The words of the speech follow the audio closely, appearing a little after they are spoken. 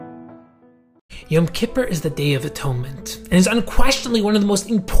Yom Kippur is the Day of Atonement, and is unquestionably one of the most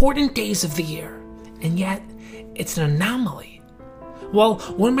important days of the year, and yet it's an anomaly. While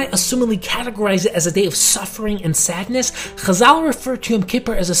one might assumedly categorize it as a day of suffering and sadness, Chazal refer to Yom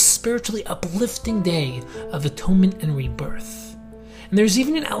Kippur as a spiritually uplifting day of atonement and rebirth. And there's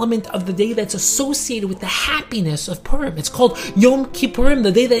even an element of the day that's associated with the happiness of Purim. It's called Yom Kippurim,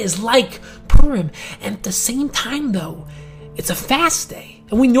 the day that is like Purim. And at the same time, though, it's a fast day.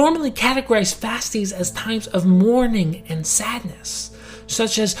 And we normally categorize fast days as times of mourning and sadness,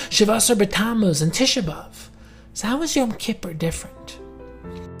 such as Shiva Asar B'Tammuz and Tisha B'Av. So how is Yom Kippur different?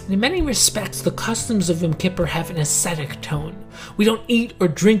 In many respects, the customs of Yom Kippur have an ascetic tone. We don't eat or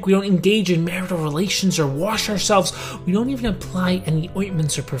drink, we don't engage in marital relations or wash ourselves, we don't even apply any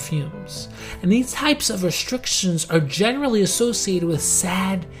ointments or perfumes. And these types of restrictions are generally associated with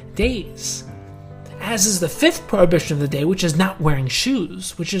sad days. As is the fifth prohibition of the day, which is not wearing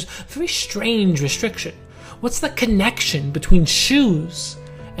shoes, which is a very strange restriction. What's the connection between shoes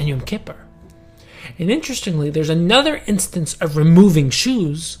and Yom Kippur? And interestingly, there's another instance of removing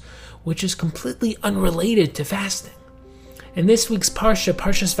shoes, which is completely unrelated to fasting. In this week's Parsha,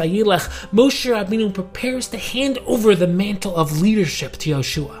 Parshas Vayilech, Moshe Rabbeinu prepares to hand over the mantle of leadership to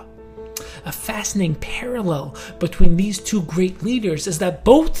Yoshua. A fascinating parallel between these two great leaders is that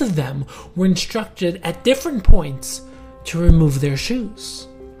both of them were instructed at different points to remove their shoes.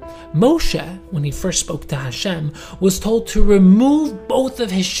 Moshe, when he first spoke to Hashem, was told to remove both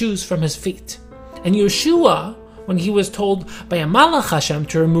of his shoes from his feet. And Yoshua, when he was told by a Malach Hashem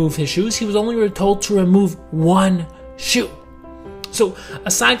to remove his shoes, he was only told to remove one shoe. So,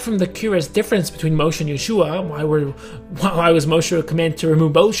 aside from the curious difference between Moshe and Yeshua, why was Moshe commanded to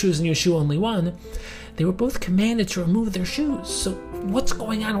remove both shoes and Yeshua only one? They were both commanded to remove their shoes. So, what's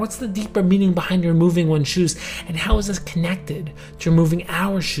going on? What's the deeper meaning behind removing one's shoes? And how is this connected to removing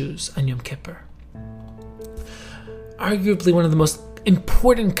our shoes on Yom Kippur? Arguably one of the most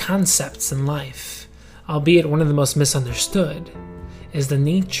important concepts in life, albeit one of the most misunderstood, is the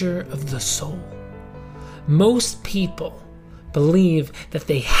nature of the soul. Most people believe that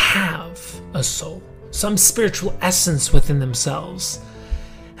they have a soul, some spiritual essence within themselves.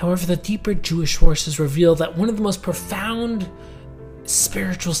 However, the deeper Jewish sources reveal that one of the most profound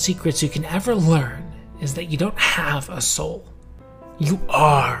spiritual secrets you can ever learn is that you don't have a soul. You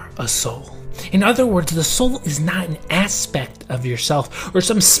are a soul. In other words, the soul is not an aspect of yourself or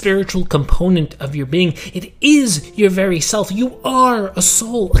some spiritual component of your being. It is your very self. You are a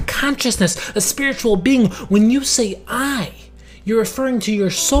soul, a consciousness, a spiritual being. When you say I, you're referring to your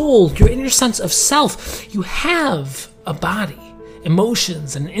soul, your inner sense of self. You have a body,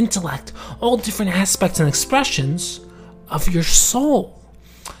 emotions, and intellect, all different aspects and expressions of your soul.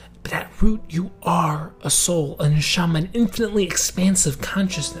 But at root, you are a soul, a neshama, an infinitely expansive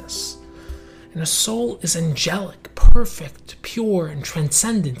consciousness. And a soul is angelic, perfect, pure, and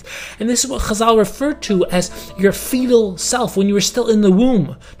transcendent. And this is what Chazal referred to as your fetal self when you were still in the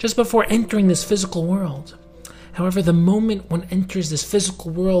womb, just before entering this physical world. However, the moment one enters this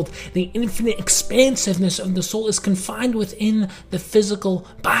physical world, the infinite expansiveness of the soul is confined within the physical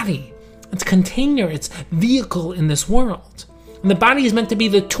body. Its container, its vehicle in this world. And the body is meant to be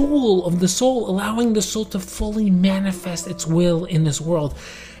the tool of the soul, allowing the soul to fully manifest its will in this world.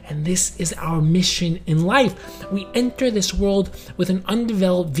 And this is our mission in life. We enter this world with an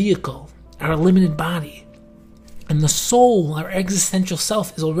undeveloped vehicle, our limited body. And the soul, our existential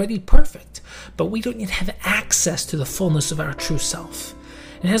self, is already perfect, but we don't yet have access to the fullness of our true self.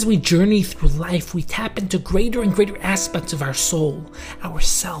 And as we journey through life, we tap into greater and greater aspects of our soul, our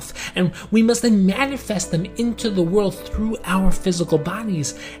self, and we must then manifest them into the world through our physical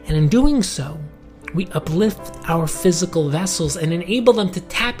bodies. And in doing so, we uplift our physical vessels and enable them to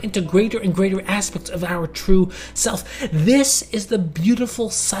tap into greater and greater aspects of our true self. This is the beautiful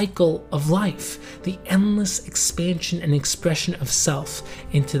cycle of life, the endless expansion and expression of self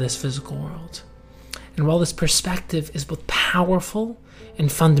into this physical world. And while this perspective is both powerful and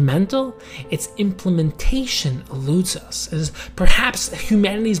fundamental, its implementation eludes us. It is perhaps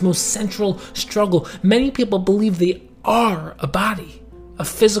humanity's most central struggle. Many people believe they are a body, a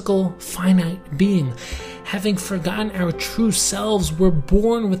physical, finite being. Having forgotten our true selves, we're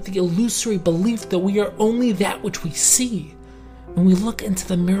born with the illusory belief that we are only that which we see. When we look into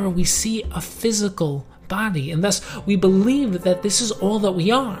the mirror, we see a physical body, and thus we believe that this is all that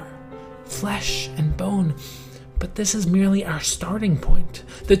we are, flesh and bone. But this is merely our starting point.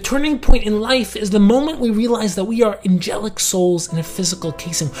 The turning point in life is the moment we realize that we are angelic souls in a physical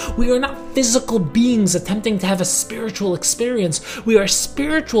casing. We are not physical beings attempting to have a spiritual experience. We are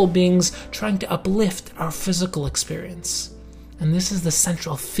spiritual beings trying to uplift our physical experience. And this is the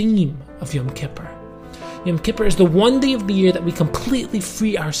central theme of Yom Kippur. Yom Kippur is the one day of the year that we completely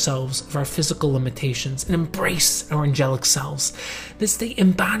free ourselves of our physical limitations and embrace our angelic selves. This day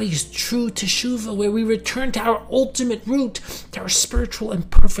embodies true teshuvah, where we return to our ultimate root, to our spiritual and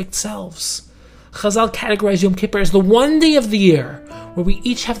perfect selves. Chazal categorize Yom Kippur as the one day of the year where we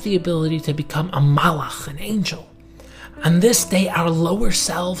each have the ability to become a malach, an angel. On this day, our lower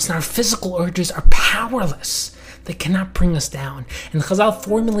selves and our physical urges are powerless. They cannot bring us down. And Chazal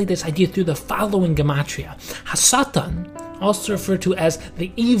formulate this idea through the following gematria. Hasatan, also referred to as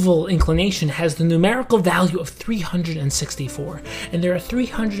the evil inclination, has the numerical value of 364. And there are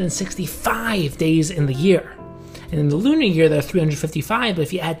 365 days in the year. And in the lunar year, there are 355, but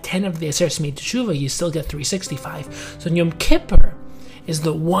if you add 10 of the Aseret Shmei Teshuvah, you still get 365. So Yom Kippur is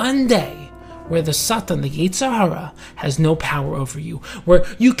the one day where the Satan, the Yetzer Hara, has no power over you, where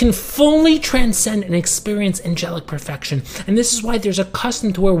you can fully transcend and experience angelic perfection. And this is why there's a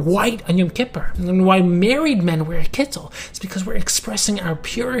custom to wear white on Yom Kippur, and why married men wear a kittel. It's because we're expressing our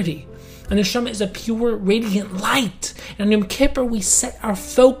purity. And the Neshama is a pure, radiant light. And on Yom Kippur, we set our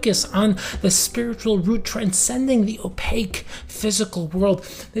focus on the spiritual root, transcending the opaque physical world.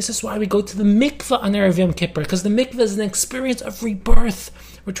 This is why we go to the mikveh on Erev Yom Kippur, because the mikveh is an experience of rebirth,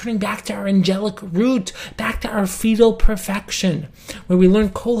 returning back to our angelic root, back to our fetal perfection, where we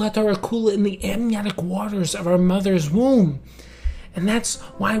learn Kol HaTorah Kula in the amniotic waters of our mother's womb. And that's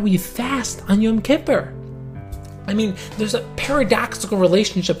why we fast on Yom Kippur. I mean, there's a paradoxical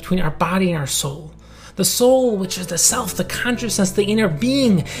relationship between our body and our soul. The soul, which is the self, the consciousness, the inner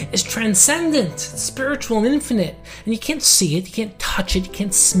being, is transcendent, spiritual, and infinite. And you can't see it, you can't touch it, you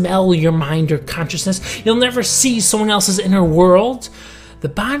can't smell your mind or consciousness. You'll never see someone else's inner world. The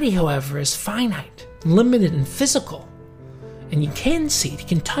body, however, is finite, limited, and physical. And you can see it, you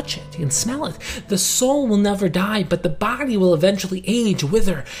can touch it, you can smell it. The soul will never die, but the body will eventually age,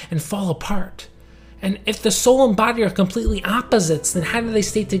 wither, and fall apart. And if the soul and body are completely opposites, then how do they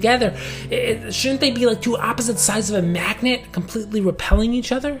stay together? Shouldn't they be like two opposite sides of a magnet, completely repelling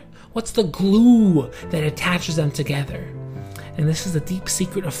each other? What's the glue that attaches them together? And this is the deep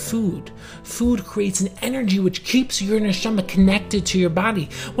secret of food. Food creates an energy which keeps your neshama connected to your body.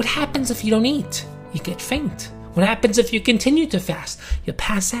 What happens if you don't eat? You get faint. What happens if you continue to fast? You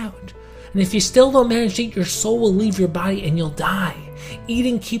pass out. And if you still don't manage to eat, your soul will leave your body and you'll die.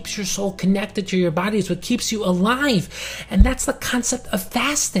 Eating keeps your soul connected to your body. It's what keeps you alive. And that's the concept of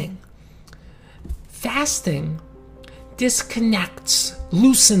fasting. Fasting disconnects,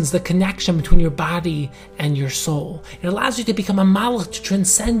 loosens the connection between your body and your soul. It allows you to become a malach, to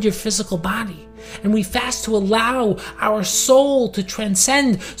transcend your physical body. And we fast to allow our soul to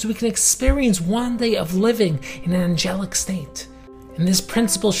transcend so we can experience one day of living in an angelic state. And this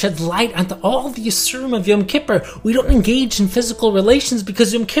principle sheds light onto all the Yisurim of Yom Kippur. We don't engage in physical relations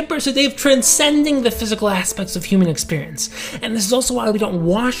because Yom Kippur is a day of transcending the physical aspects of human experience. And this is also why we don't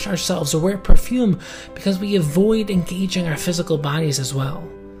wash ourselves or wear perfume, because we avoid engaging our physical bodies as well.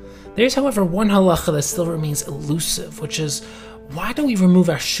 There's, however, one halacha that still remains elusive, which is, why do we remove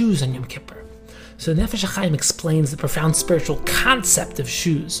our shoes on Yom Kippur? So Nefesh HaChaim explains the profound spiritual concept of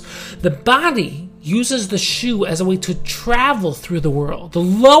shoes. The body uses the shoe as a way to travel through the world. The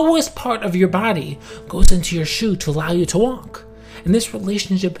lowest part of your body goes into your shoe to allow you to walk. And this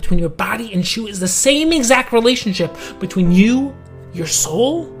relationship between your body and shoe is the same exact relationship between you, your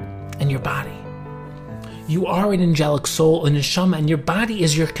soul, and your body. You are an angelic soul, a neshama, and your body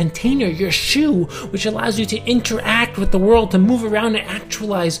is your container, your shoe, which allows you to interact with the world, to move around and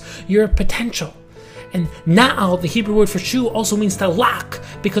actualize your potential. And na'al, the Hebrew word for shoe, also means to lock,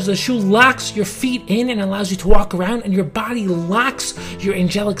 because the shoe locks your feet in and allows you to walk around, and your body locks your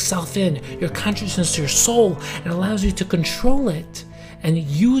angelic self in, your consciousness, your soul, and allows you to control it and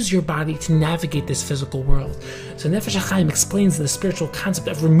use your body to navigate this physical world. So Nefesh HaChaim explains the spiritual concept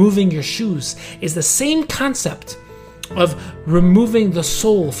of removing your shoes is the same concept of removing the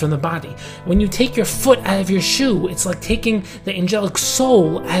soul from the body. When you take your foot out of your shoe, it's like taking the angelic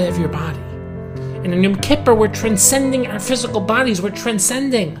soul out of your body. And in Yom Kippur, we're transcending our physical bodies. We're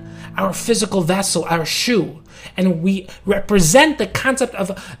transcending our physical vessel, our shoe. And we represent the concept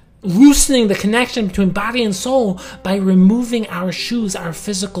of loosening the connection between body and soul by removing our shoes, our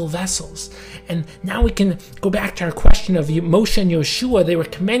physical vessels. And now we can go back to our question of Moshe and Yeshua. They were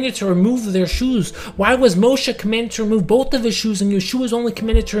commanded to remove their shoes. Why was Moshe commanded to remove both of his shoes and Yeshua was only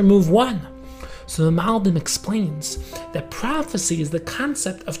commanded to remove one? So the Malbim explains that prophecy is the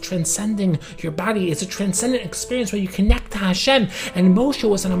concept of transcending your body. It's a transcendent experience where you connect to Hashem. And Moshe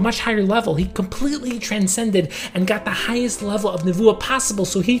was on a much higher level. He completely transcended and got the highest level of nevuah possible,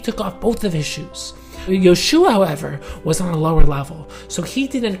 so he took off both of his shoes. Yeshua, however, was on a lower level, so he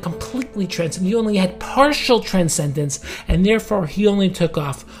didn't completely transcend. He only had partial transcendence, and therefore he only took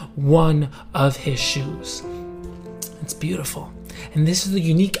off one of his shoes. It's beautiful. And this is the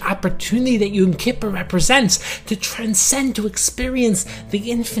unique opportunity that Yom Kippur represents, to transcend, to experience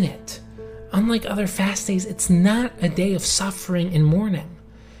the infinite. Unlike other fast days, it's not a day of suffering and mourning.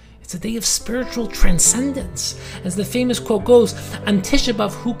 It's a day of spiritual transcendence. As the famous quote goes, on Tisha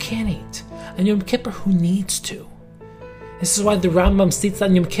B'Av, who can eat? On Yom Kippur, who needs to? This is why the Rambam states that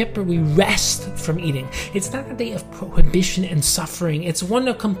on Yom Kippur we rest from eating. It's not a day of prohibition and suffering. It's one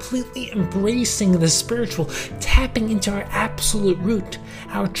of completely embracing the spiritual, tapping into our absolute root,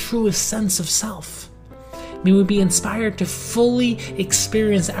 our truest sense of self. May we be inspired to fully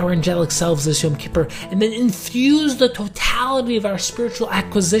experience our angelic selves this Yom Kippur, and then infuse the totality of our spiritual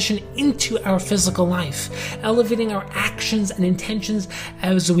acquisition into our physical life, elevating our actions and intentions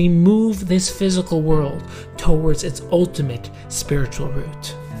as we move this physical world towards its ultimate spiritual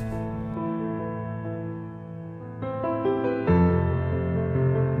root.